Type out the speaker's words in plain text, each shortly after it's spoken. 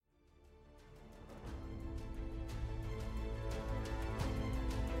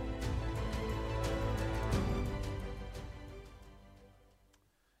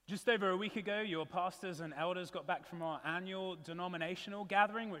Just over a week ago, your pastors and elders got back from our annual denominational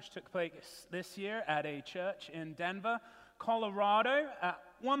gathering, which took place this year at a church in Denver, Colorado. At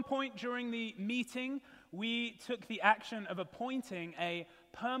one point during the meeting, we took the action of appointing a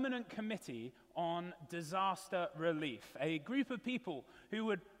permanent committee on disaster relief, a group of people who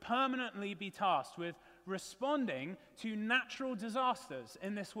would permanently be tasked with responding to natural disasters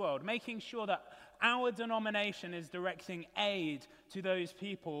in this world, making sure that our denomination is directing aid to those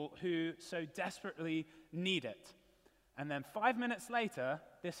people who so desperately need it. And then 5 minutes later,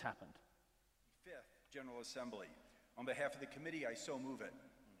 this happened. Fifth General Assembly. On behalf of the committee, I so move it.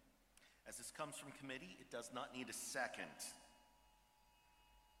 As this comes from committee, it does not need a second.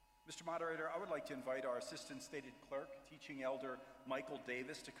 Mr. Moderator, I would like to invite our Assistant Stated Clerk, Teaching Elder Michael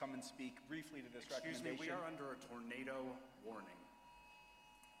Davis, to come and speak briefly to this recommendation. Excuse me, we are under a tornado warning.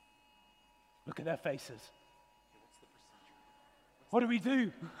 Look at their faces. What do we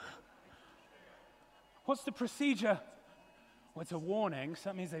do? What's the procedure? Well, it's a warning, so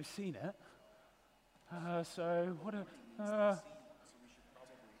that means they've seen it.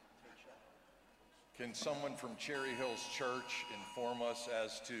 Can someone from Cherry Hills Church inform us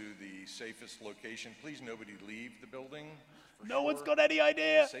as to the safest location? Please, nobody leave the building. No one's got any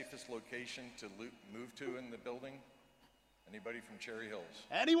idea. The safest location to move to in the building? Anybody from Cherry Hills?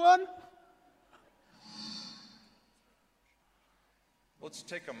 Anyone? Let's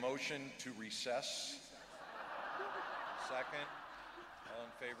take a motion to recess. Second. All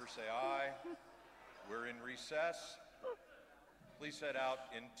in favor say aye. We're in recess. Please head out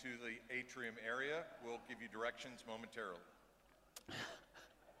into the atrium area. We'll give you directions momentarily.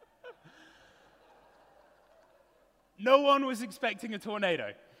 No one was expecting a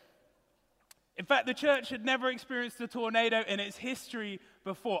tornado. In fact, the church had never experienced a tornado in its history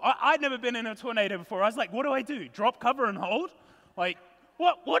before. I'd never been in a tornado before. I was like, what do I do? Drop, cover, and hold? Like,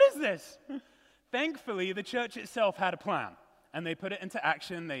 what is this? Thankfully, the church itself had a plan, and they put it into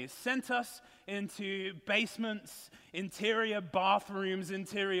action. They sent us into basements, interior bathrooms,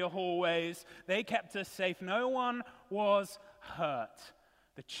 interior hallways. They kept us safe. No one was hurt.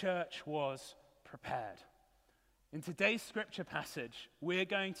 The church was prepared. In today's scripture passage, we're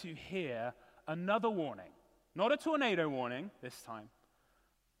going to hear another warning. Not a tornado warning this time,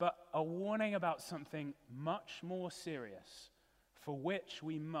 but a warning about something much more serious, for which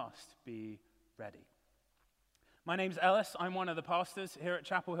we must be ready. My name's Ellis. I'm one of the pastors here at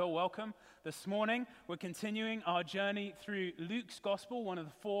Chapel Hill. Welcome. This morning, we're continuing our journey through Luke's Gospel, one of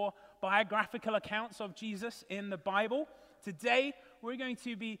the 4 biographical accounts of Jesus in the Bible. Today, we're going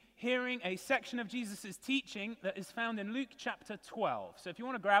to be hearing a section of Jesus' teaching that is found in Luke chapter 12. So if you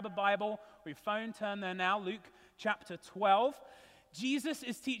want to grab a Bible or your phone, turn there now, Luke chapter 12. Jesus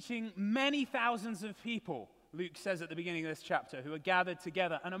is teaching many thousands of people, Luke says at the beginning of this chapter, who are gathered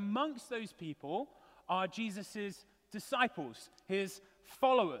together. And amongst those people are Jesus' disciples, his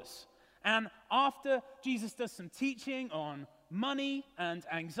followers. And after Jesus does some teaching on money and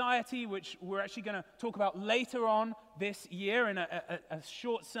anxiety, which we're actually going to talk about later on this year in a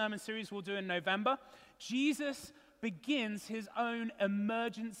short sermon series we'll do in November, Jesus begins his own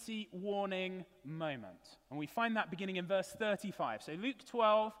emergency warning moment. And we find that beginning in verse 35. So Luke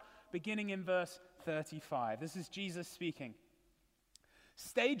 12, beginning in verse 35. This is Jesus speaking.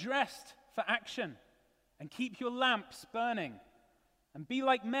 Stay dressed for action and keep your lamps burning, and be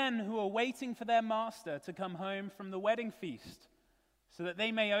like men who are waiting for their master to come home from the wedding feast, so that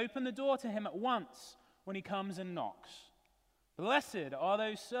they may open the door to him at once when he comes and knocks. Blessed are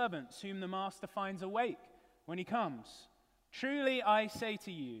those servants whom the master finds awake when he comes. Truly I say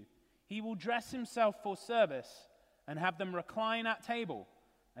to you, he will dress himself for service and have them recline at table,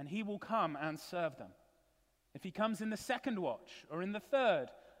 and he will come and serve them. If he comes in the second watch or in the third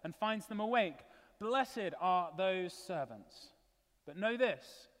and finds them awake, blessed are those servants. But know this,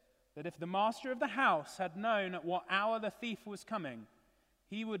 that if the master of the house had known at what hour the thief was coming,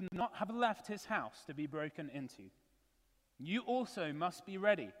 he would not have left his house to be broken into. You also must be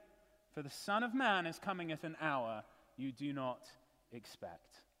ready, for the Son of Man is coming at an hour you do not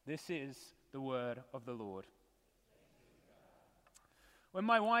expect. This is the word of the Lord. When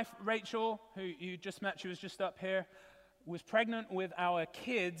my wife, Rachel, who you just met, she was just up here, was pregnant with our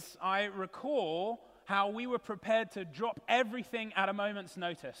kids, I recall how we were prepared to drop everything at a moment's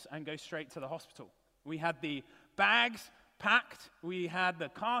notice and go straight to the hospital. We had the bags packed, we had the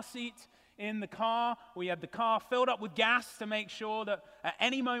car seat in the car, we had the car filled up with gas to make sure that at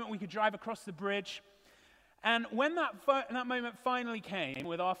any moment we could drive across the bridge. And when that moment finally came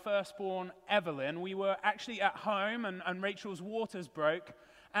with our firstborn, Evelyn, we were actually at home and Rachel's waters broke.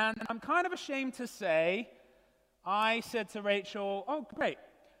 And I'm kind of ashamed to say, I said to Rachel, oh, great,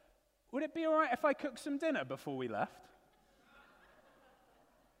 would it be all right if I cooked some dinner before we left?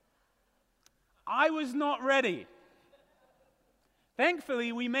 I was not ready.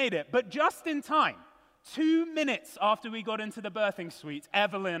 Thankfully, we made it, but just in time. 2 minutes after we got into the birthing suite,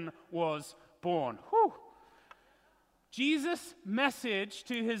 Evelyn was born. Whew. Jesus' message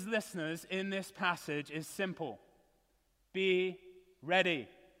to his listeners in this passage is simple. Be ready.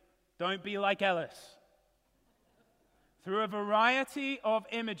 Don't be like Ellis. Through a variety of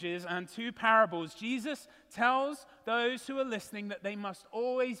images and 2 parables, Jesus tells those who are listening that they must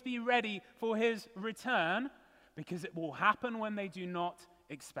always be ready for his return because it will happen when they do not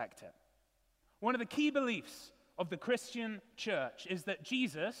expect it. One of the key beliefs of the Christian church is that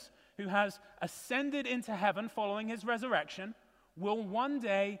Jesus, who has ascended into heaven following his resurrection, will one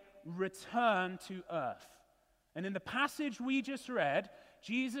day return to earth. And in the passage we just read,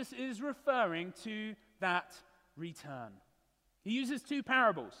 Jesus is referring to that return. He uses 2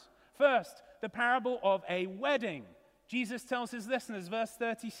 parables. First, the parable of a wedding. Jesus tells his listeners, verse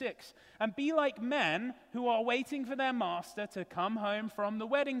 36, and be like men who are waiting for their master to come home from the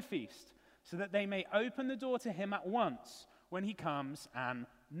wedding feast, so that they may open the door to him at once when he comes and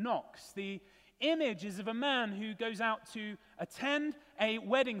knocks. The image is of a man who goes out to attend a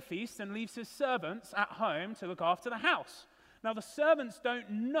wedding feast and leaves his servants at home to look after the house. Now, the servants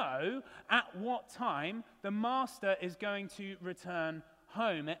don't know at what time the master is going to return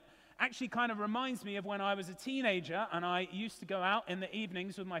home. It actually kind of reminds me of when I was a teenager and I used to go out in the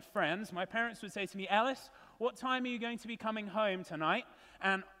evenings with my friends. My parents would say to me, Ellis, what time are you going to be coming home tonight?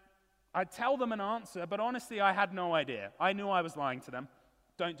 And I'd tell them an answer, but honestly, I had no idea. I knew I was lying to them.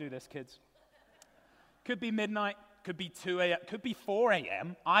 Don't do this, kids. Could be midnight, could be 2 a.m., could be 4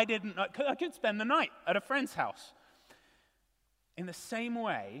 a.m. I didn't know. I could spend the night at a friend's house. In the same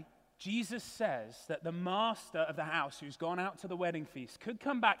way, Jesus says that the master of the house who's gone out to the wedding feast could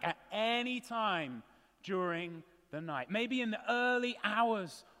come back at any time during the night, maybe in the early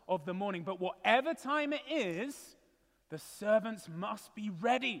hours of the morning. But whatever time it is, the servants must be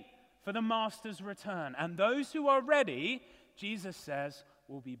ready for the master's return. And those who are ready, Jesus says,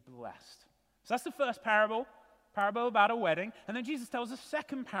 will be blessed. So that's the first parable about a wedding. And then Jesus tells a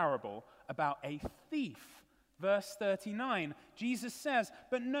second parable about a thief. Verse 39, Jesus says,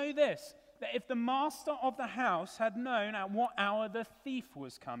 but know this, that if the master of the house had known at what hour the thief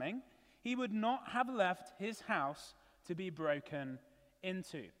was coming, he would not have left his house to be broken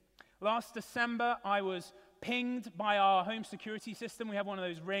into. Last December, I was pinged by our home security system. We have one of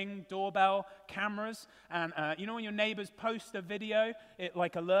those Ring doorbell cameras, and you know when your neighbors post a video, it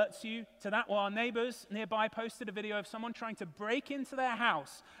like alerts you to that? Well, our neighbors nearby posted a video of someone trying to break into their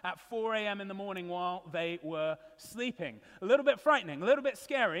house at 4 a.m. in the morning while they were sleeping. A little bit frightening, a little bit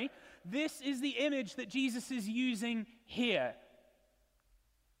scary. This is the image that Jesus is using here.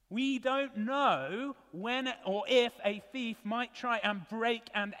 We don't know when or if a thief might try and break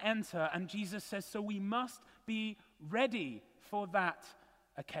and enter, and Jesus says, so we must be ready for that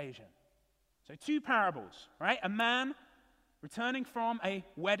occasion. So 2 parables, right? A man returning from a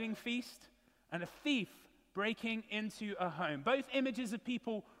wedding feast and a thief breaking into a home. Both images of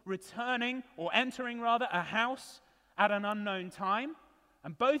people returning or entering rather a house at an unknown time,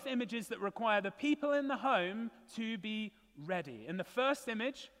 and both images that require the people in the home to be ready. In the first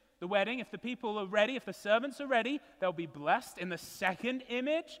image, the wedding, if the people are ready, if the servants are ready, they'll be blessed. In the second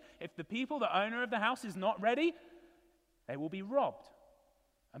image, if the people, the owner of the house, is not ready, they will be robbed.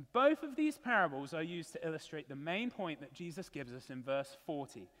 And both of these parables are used to illustrate the main point that Jesus gives us in verse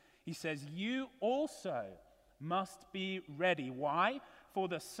 40. He says, you also must be ready. Why? For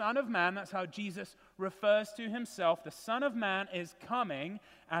the Son of Man, that's how Jesus refers to himself, the Son of Man is coming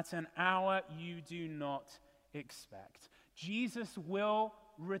at an hour you do not expect. Jesus will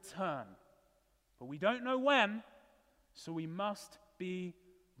return, but we don't know when, so we must be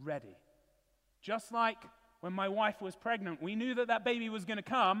ready. Just like when my wife was pregnant, we knew that that baby was going to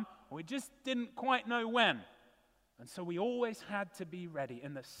come, we just didn't quite know when, and so we always had to be ready.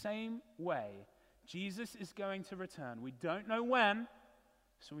 In the same way, Jesus is going to return. We don't know when,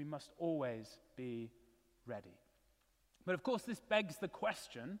 so we must always be ready. But of course, this begs the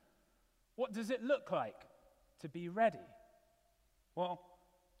question, what does it look like to be ready? Well,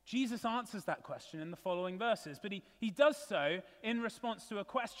 Jesus answers that question in the following verses, but he does so in response to a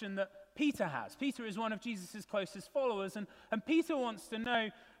question that Peter has. Peter is one of Jesus' closest followers, and Peter wants to know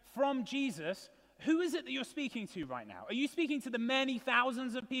from Jesus, who is it that you're speaking to right now? Are you speaking to the many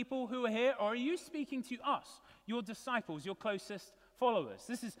thousands of people who are here, or are you speaking to us, your disciples, your closest followers?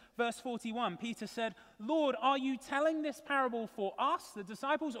 This is verse 41. Peter said, Lord, are you telling this parable for us, the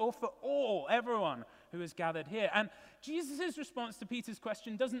disciples, or for everyone who is gathered here? And Jesus' response to Peter's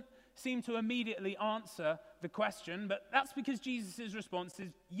question doesn't seem to immediately answer the question, but that's because Jesus' response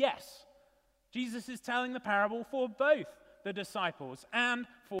is yes. Jesus is telling the parable for both the disciples and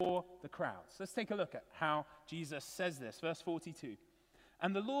for the crowds. Let's take a look at how Jesus says this. Verse 42.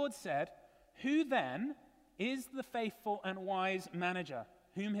 And the Lord said, "Who then is the faithful and wise manager,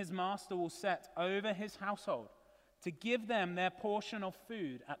 whom his master will set over his household, to give them their portion of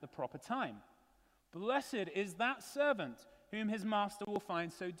food at the proper time? Blessed is that servant whom his master will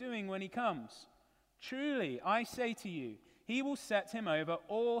find so doing when he comes. Truly, I say to you, he will set him over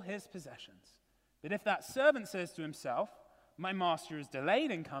all his possessions. But if that servant says to himself, 'My master is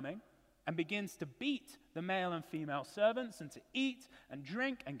delayed in coming,' and begins to beat the male and female servants, and to eat and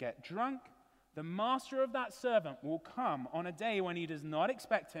drink and get drunk, the master of that servant will come on a day when he does not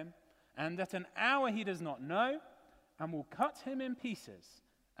expect him, and at an hour he does not know, and will cut him in pieces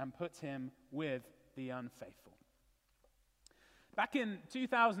and put him with the unfaithful." Back in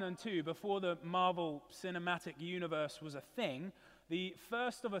 2002, before the Marvel Cinematic Universe was a thing, the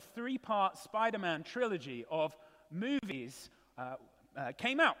first of a 3-part Spider-Man trilogy of movies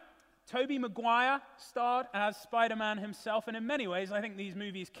came out. Tobey Maguire starred as Spider-Man himself, and in many ways, I think these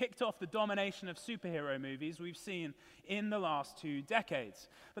movies kicked off the domination of superhero movies we've seen in the last 2 decades.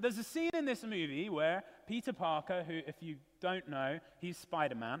 But there's a scene in this movie where Peter Parker, who, if you don't know, he's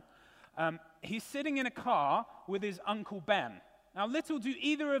Spider-Man, he's sitting in a car with his Uncle Ben. Now, little do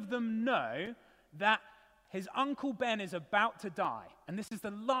either of them know that his Uncle Ben is about to die, and this is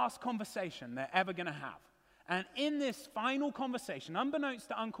the last conversation they're ever going to have. And in this final conversation, unbeknownst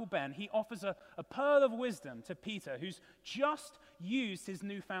to Uncle Ben, he offers a pearl of wisdom to Peter, who's just used his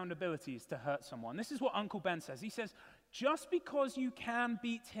newfound abilities to hurt someone. This is what Uncle Ben says. He says, "Just because you can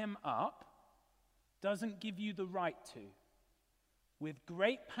beat him up doesn't give you the right to. With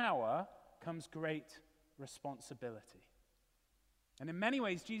great power comes great responsibility." And in many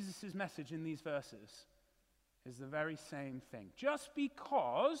ways, Jesus' message in these verses is the very same thing. Just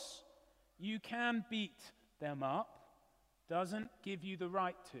because you can beat them up doesn't give you the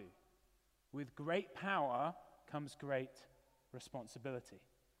right to. With great power comes great responsibility.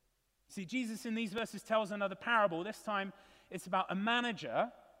 See, Jesus in these verses tells another parable. This time it's about a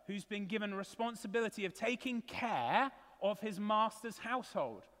manager who's been given responsibility of taking care of his master's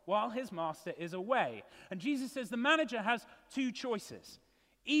household while his master is away. And Jesus says the manager has 2 choices.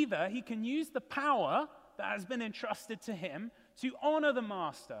 Either he can use the power that has been entrusted to him to honor the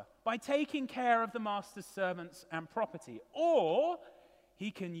master by taking care of the master's servants and property, or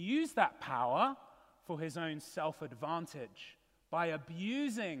he can use that power for his own self-advantage by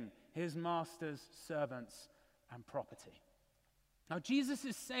abusing his master's servants and property. Now, Jesus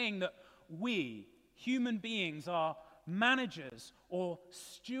is saying that we, human beings, are managers or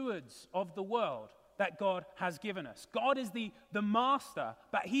stewards of the world that God has given us. God is the master,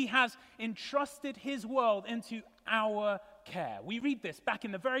 but he has entrusted his world into our care. We read this back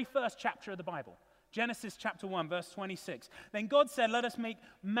in the very first chapter of the Bible, Genesis chapter 1, verse 26. Then God said, "Let us make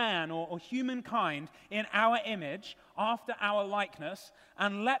man or humankind in our image, after our likeness,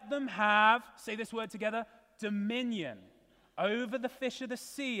 and let them have," say this word together, "dominion over the fish of the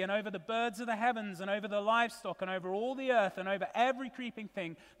sea, and over the birds of the heavens, and over the livestock, and over all the earth, and over every creeping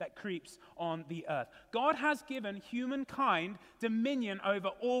thing that creeps on the earth." God has given humankind dominion over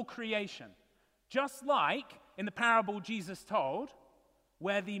all creation. Just like in the parable Jesus told,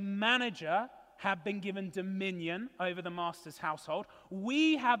 where the manager had been given dominion over the master's household,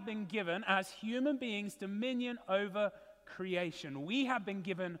 we have been given, as human beings, dominion over creation. We have been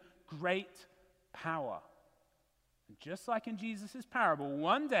given great power. Just like in Jesus' parable,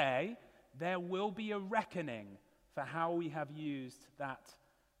 one day there will be a reckoning for how we have used that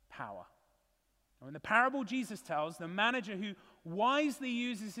power. Now, in the parable Jesus tells, the manager who wisely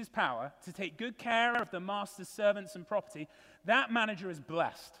uses his power to take good care of the master's servants and property, that manager is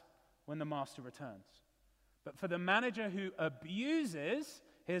blessed when the master returns. But for the manager who abuses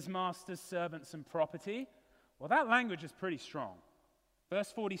his master's servants and property, well, that language is pretty strong.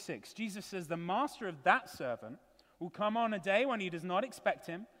 Verse 46, Jesus says, "The master of that servant will come on a day when he does not expect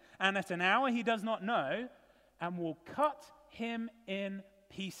him, and at an hour he does not know, and will cut him in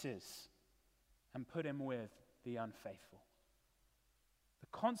pieces and put him with the unfaithful." The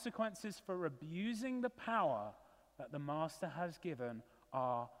consequences for abusing the power that the master has given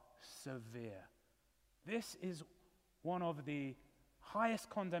are severe. This is one of the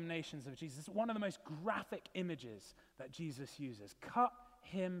highest condemnations of Jesus, one of the most graphic images that Jesus uses. Cut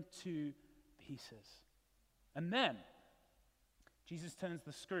him to pieces. And then, Jesus turns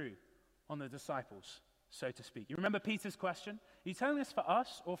the screw on the disciples, so to speak. You remember Peter's question? Are you telling this for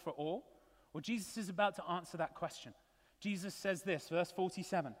us or for all? Well, Jesus is about to answer that question. Jesus says this, verse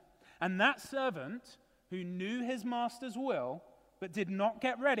 47, And that servant who knew his master's will, but did not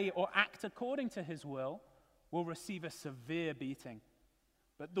get ready or act according to his will receive a severe beating.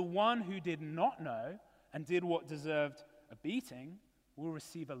 But the one who did not know and did what deserved a beating will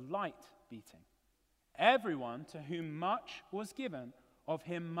receive a light beating. Everyone to whom much was given, of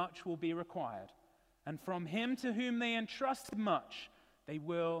him much will be required. And from him to whom they entrusted much, they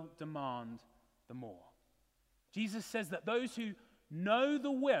will demand the more. Jesus says that those who know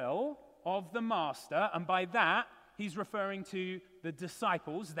the will of the master, and by that, he's referring to the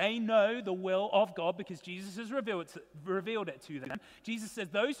disciples. They know the will of God because Jesus has revealed it to them. Jesus says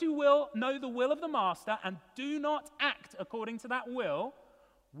those who will know the will of the master and do not act according to that will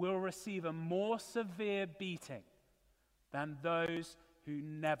receive a more severe beating than those who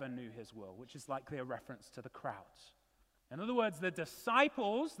never knew his will, which is likely a reference to the crowds. In other words, the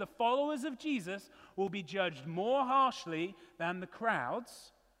disciples, the followers of Jesus, will be judged more harshly than the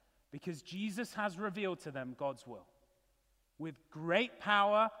crowds because Jesus has revealed to them God's will. With great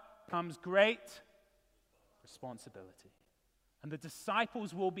power comes great responsibility. And the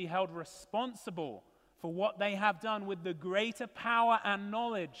disciples will be held responsible for what they have done with the greater power and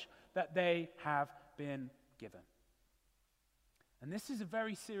knowledge that they have been given. And this is a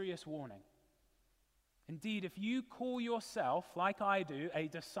very serious warning. Indeed, if you call yourself, like I do, a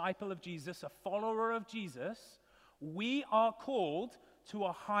disciple of Jesus, a follower of Jesus, we are called to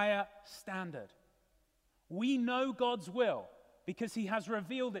a higher standard. We know God's will because he has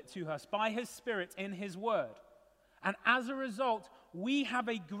revealed it to us by his Spirit in his word. And as a result, we have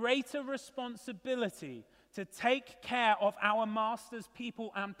a greater responsibility to take care of our master's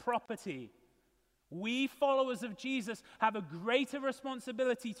people and property. We, followers of Jesus, have a greater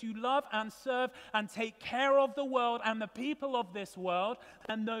responsibility to love and serve and take care of the world and the people of this world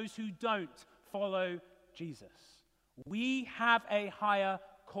than those who don't follow Jesus. We have a higher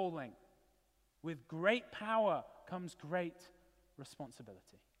calling. With great power comes great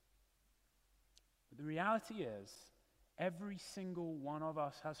responsibility. But the reality is, every single one of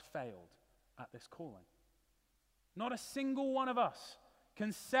us has failed at this calling. Not a single one of us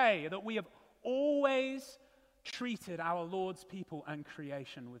can say that we have always treated our Lord's people and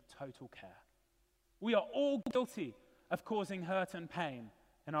creation with total care. We are all guilty of causing hurt and pain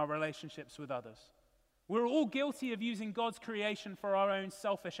in our relationships with others. We're all guilty of using God's creation for our own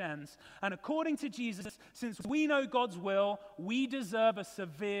selfish ends. And according to Jesus, since we know God's will, we deserve a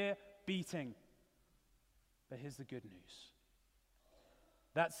severe beating. But here's the good news.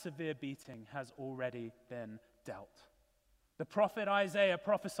 That severe beating has already been dealt. The prophet Isaiah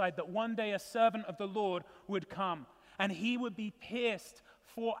prophesied that one day a servant of the Lord would come, and he would be pierced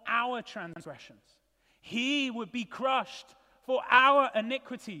for our transgressions. He would be crushed for our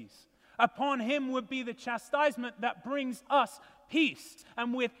iniquities. Upon him would be the chastisement that brings us peace,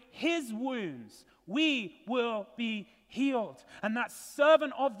 and with his wounds we will be healed. And that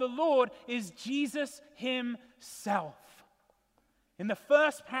servant of the Lord is Jesus himself. In the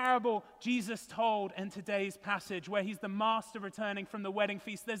first parable Jesus told in today's passage, where he's the master returning from the wedding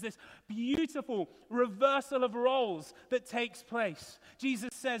feast, there's this beautiful reversal of roles that takes place. Jesus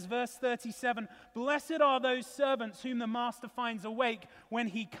says, verse 37, "Blessed are those servants whom the master finds awake when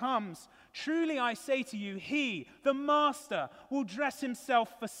he comes. Truly I say to you, he, the master, will dress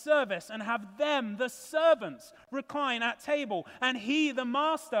himself for service and have them, the servants, recline at table. And he, the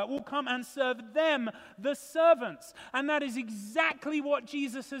master, will come and serve them, the servants." And that is exactly what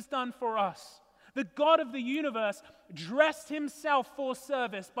Jesus has done for us. The God of the universe dressed himself for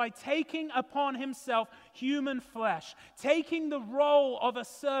service by taking upon himself human flesh, taking the role of a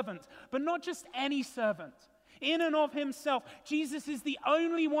servant, but not just any servant. In and of himself, Jesus is the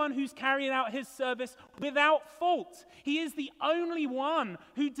only one who's carried out his service without fault. He is the only one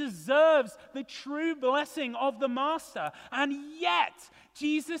who deserves the true blessing of the master. And yet,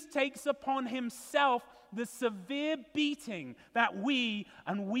 Jesus takes upon himself the severe beating that we,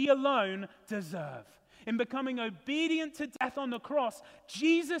 and we alone, deserve. In becoming obedient to death on the cross,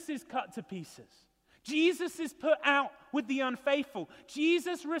 Jesus is cut to pieces. Jesus is put out with the unfaithful.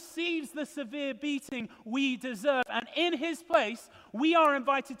 Jesus receives the severe beating we deserve. And in his place, we are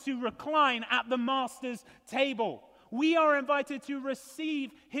invited to recline at the master's table. We are invited to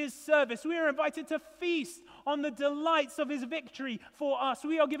receive his service. We are invited to feast on the delights of his victory for us.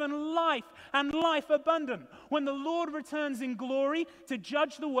 We are given life and life abundant. When the Lord returns in glory to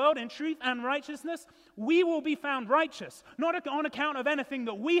judge the world in truth and righteousness, we will be found righteous, not on account of anything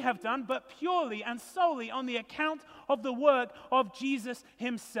that we have done, but purely and solely on the account of the work of Jesus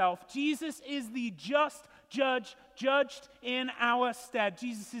himself. Jesus is the just judged in our stead.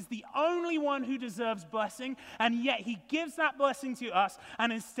 Jesus is the only one who deserves blessing, and yet he gives that blessing to us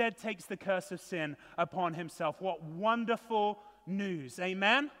and instead takes the curse of sin upon himself. What wonderful news.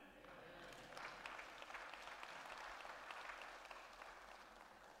 Amen?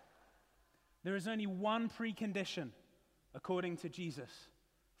 There is only one precondition, according to Jesus,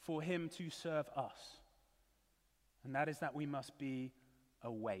 for him to serve us. And that is that we must be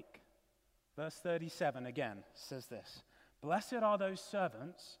awake. Verse 37 again says this: Blessed are those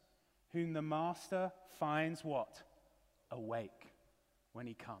servants whom the master finds what? Awake when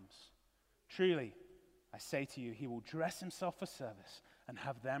he comes. Truly, I say to you, he will dress himself for service and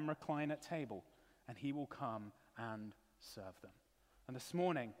have them recline at table, and he will come and serve them. And this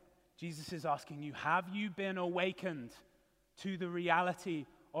morning, Jesus is asking you, have you been awakened to the reality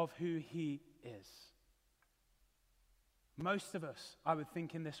of who he is? Most of us, I would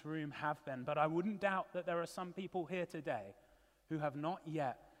think, in this room have been, but I wouldn't doubt that there are some people here today who have not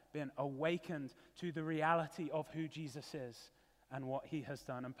yet been awakened to the reality of who Jesus is and what he has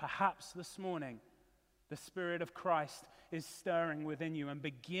done. And perhaps this morning, the Spirit of Christ is stirring within you and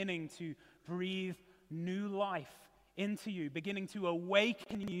beginning to breathe new life into you, beginning to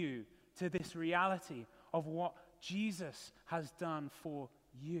awaken you to this reality of what Jesus has done for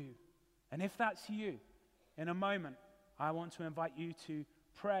you. And if that's you, in a moment, I want to invite you to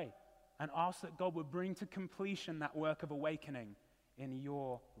pray and ask that God would bring to completion that work of awakening in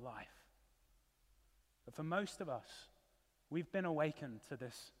your life. But for most of us, we've been awakened to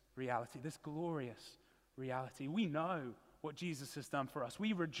this reality, this glorious reality. We know what Jesus has done for us.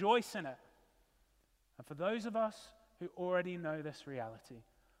 We rejoice in it. And for those of us who already know this reality,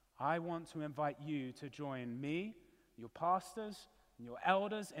 I want to invite you to join me, your pastors, and your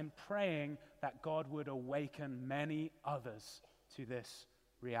elders in praying that God would awaken many others to this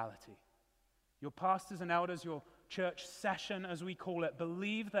reality. Your pastors and elders, your church session, as we call it,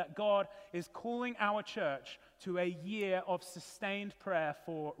 believe that God is calling our church to a year of sustained prayer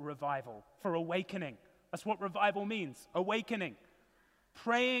for revival, for awakening. That's what revival means, awakening.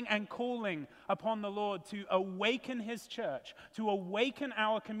 Praying and calling upon the Lord to awaken his church, to awaken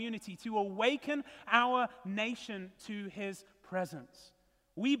our community, to awaken our nation to his presence.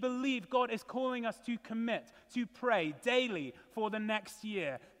 We believe God is calling us to commit, to pray daily for the next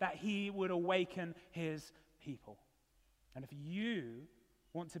year, that he would awaken his people. And if you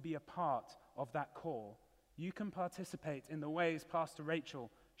want to be a part of that call, you can participate in the ways Pastor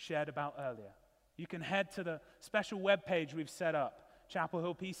Rachel shared about earlier. You can head to the special webpage we've set up,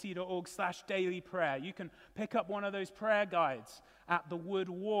 chapelhillpc.org/dailyprayer. You can pick up one of those prayer guides at the wood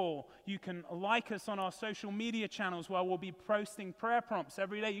wall. You can like us on our social media channels where we'll be posting prayer prompts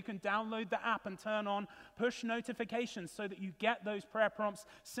every day. You can download the app and turn on push notifications so that you get those prayer prompts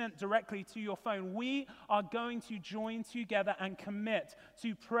sent directly to your phone. We are going to join together and commit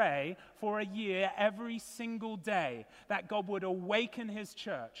to pray for a year every single day, that God would awaken his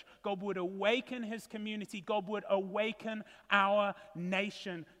church, God would awaken his community, God would awaken our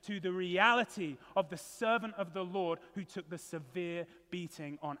nation to the reality of the servant of the Lord who took the severe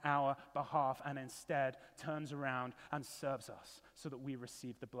beating on our behalf and instead turns around and serves us so that we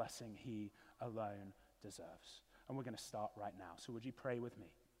receive the blessing he alone deserves. And we're going to start right now. So would you pray with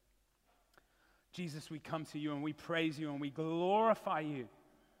me? Jesus, we come to you and we praise you and we glorify you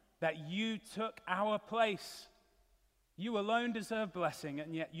that you took our place. You alone deserve blessing,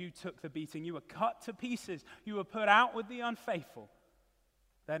 and yet you took the beating. You were cut to pieces. You were put out with the unfaithful.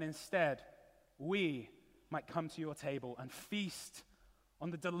 That instead, we might come to your table and feast on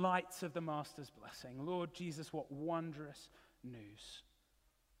the delights of the Master's blessing. Lord Jesus, what wondrous news.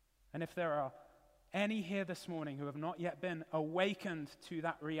 And if there are any here this morning who have not yet been awakened to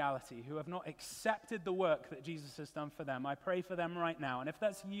that reality, who have not accepted the work that Jesus has done for them, I pray for them right now. And if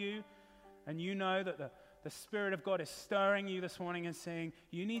that's you, and you know that the Spirit of God is stirring you this morning and saying,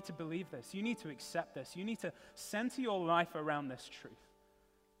 you need to believe this, you need to accept this, you need to center your life around this truth,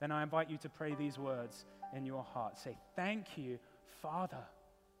 then I invite you to pray these words in your heart. Say, thank you, Father,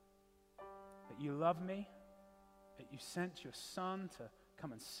 that you love me, that you sent your Son to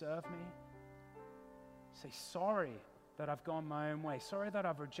come and serve me. Say, sorry that I've gone my own way. Sorry that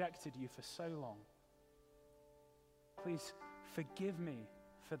I've rejected you for so long. Please forgive me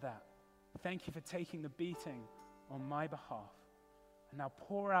for that. Thank you for taking the beating on my behalf. And now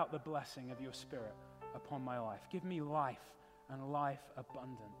pour out the blessing of your Spirit upon my life. Give me life and life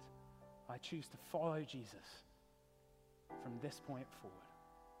abundant. I choose to follow Jesus from this point forward.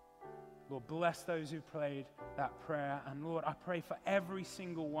 Lord, bless those who prayed that prayer. And Lord, I pray for every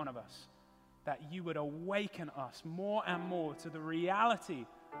single one of us that you would awaken us more and more to the reality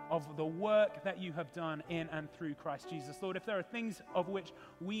of the work that you have done in and through Christ Jesus. Lord, if there are things of which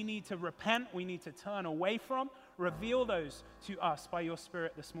we need to repent, we need to turn away from, reveal those to us by your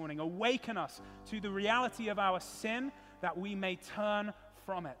Spirit this morning. Awaken us to the reality of our sin that we may turn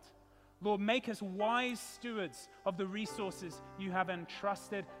from it. Lord, make us wise stewards of the resources you have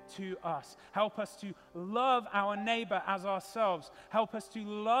entrusted to us. Help us to love our neighbor as ourselves. Help us to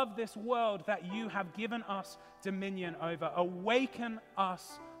love this world that you have given us dominion over. Awaken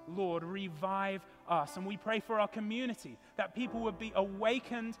us, Lord, revive us. And we pray for our community, that people would be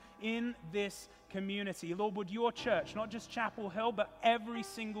awakened in this community. Lord, would your church, not just Chapel Hill, but every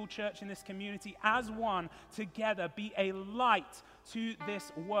single church in this community as one together be a light to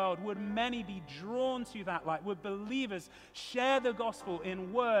this world? Would many be drawn to that light? Would believers share the gospel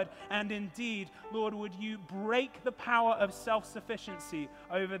in word and in deed? Lord, would you break the power of self-sufficiency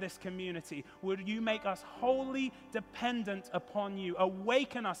over this community? Would you make us wholly dependent upon you?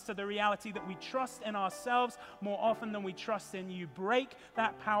 Awaken us to the reality that we trust in ourselves more often than we trust in you. Break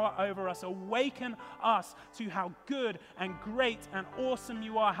that power over us. Awaken us to how good and great and awesome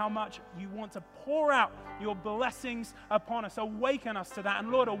you are, how much you want to pour out your blessings upon us. Awaken us to that. And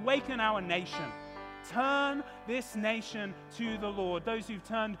Lord, awaken our nation. Turn this nation to the Lord. Those who've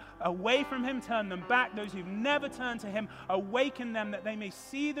turned away from him, turn them back. Those who've never turned to him, awaken them that they may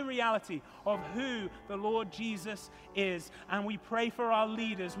see the reality of who the Lord Jesus is. And we pray for our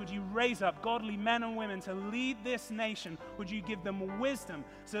leaders. Would you raise up godly men and women to lead this nation? Would you give them wisdom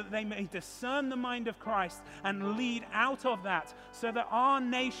so that they may discern the mind of Christ and lead out of that, so that our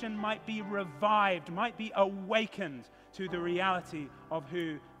nation might be revived, might be awakened to the reality of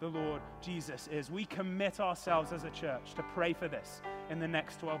who the Lord Jesus is. We commit ourselves as a church to pray for this in the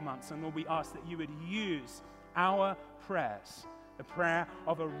next 12 months. And Lord, we ask that you would use our prayers. The prayer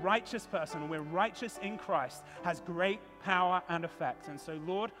of a righteous person, we're righteous in Christ, has great power and effect. And so,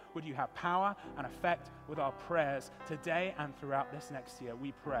 Lord, would you have power and effect with our prayers today and throughout this next year?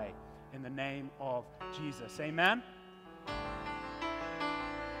 We pray in the name of Jesus. Amen.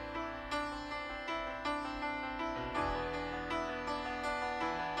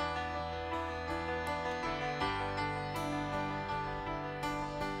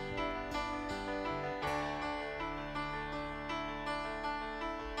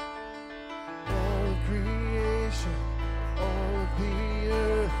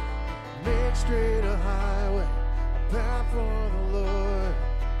 Straight a highway, a path for the Lord.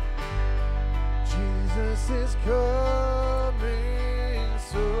 Jesus is coming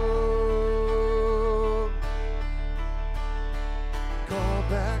soon. Call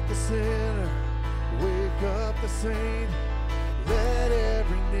back the sinner, wake up the saint. Let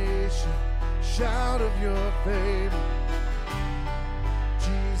every nation shout of your fame.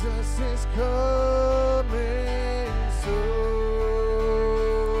 Jesus is coming soon.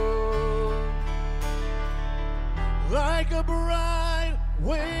 Like a bride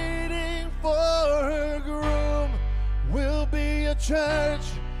waiting for her groom, we'll be a church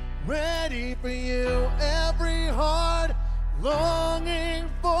ready for you. Every heart longing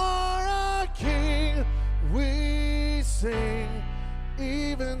for a king, we sing,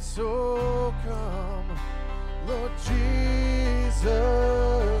 even so come, Lord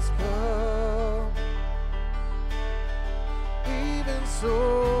Jesus, come. Even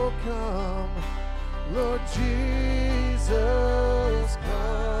so come, Lord Jesus,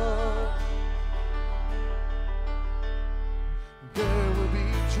 come. There will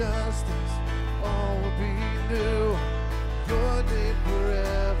be justice, all will be new. Your name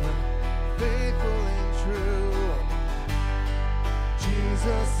forever, faithful and true.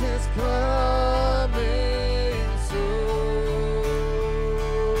 Jesus is coming soon.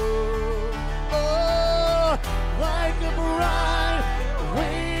 Oh, like a bride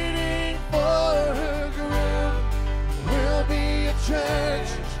waiting for her groom, we'll be a church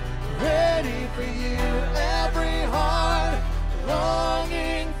ready for you. Every heart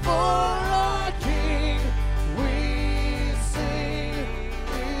longing for a king, we sing,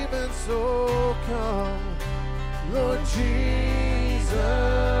 even so come, Lord Jesus,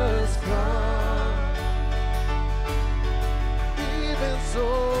 come. Even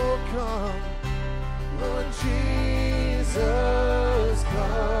so come, Lord Jesus,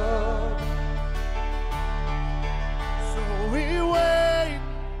 come. So we wait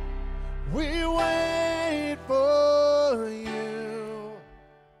for you.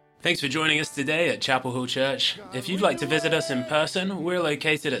 Thanks for joining us today at Chapel Hill Church. If you'd like to visit us in person, we're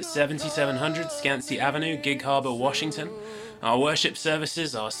located at 7700 Scansey Avenue, Gig Harbor, Washington. Our worship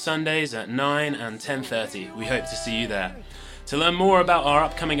services are Sundays at 9 and 10:30. We hope to see you there. To learn more about our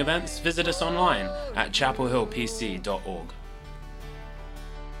upcoming events, visit us online at chapelhillpc.org.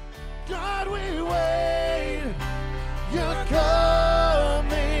 God, we wait. You're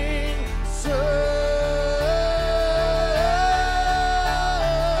coming soon.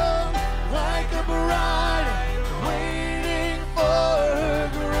 Like a bride waiting for her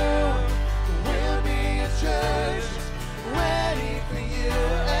groom. We'll be a church ready for you.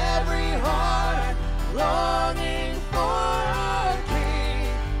 Every heart longing for a king.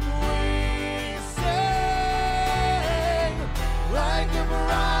 We sing like a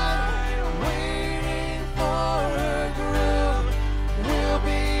bride waiting for her groom. We'll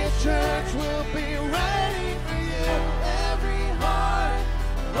be a church, we'll be ready for you. Every heart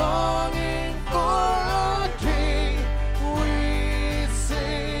longing for a king. We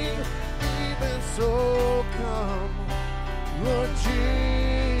sing, even so come, Lord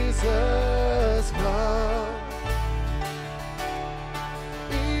Jesus, come.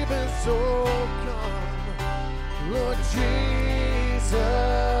 Even so come, Lord Jesus,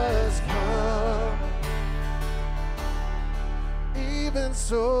 come. Even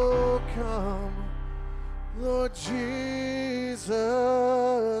so come, Lord Jesus,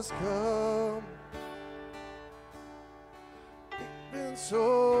 come. Even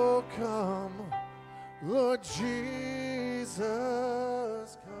so come, Lord Jesus,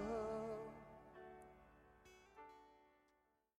 come.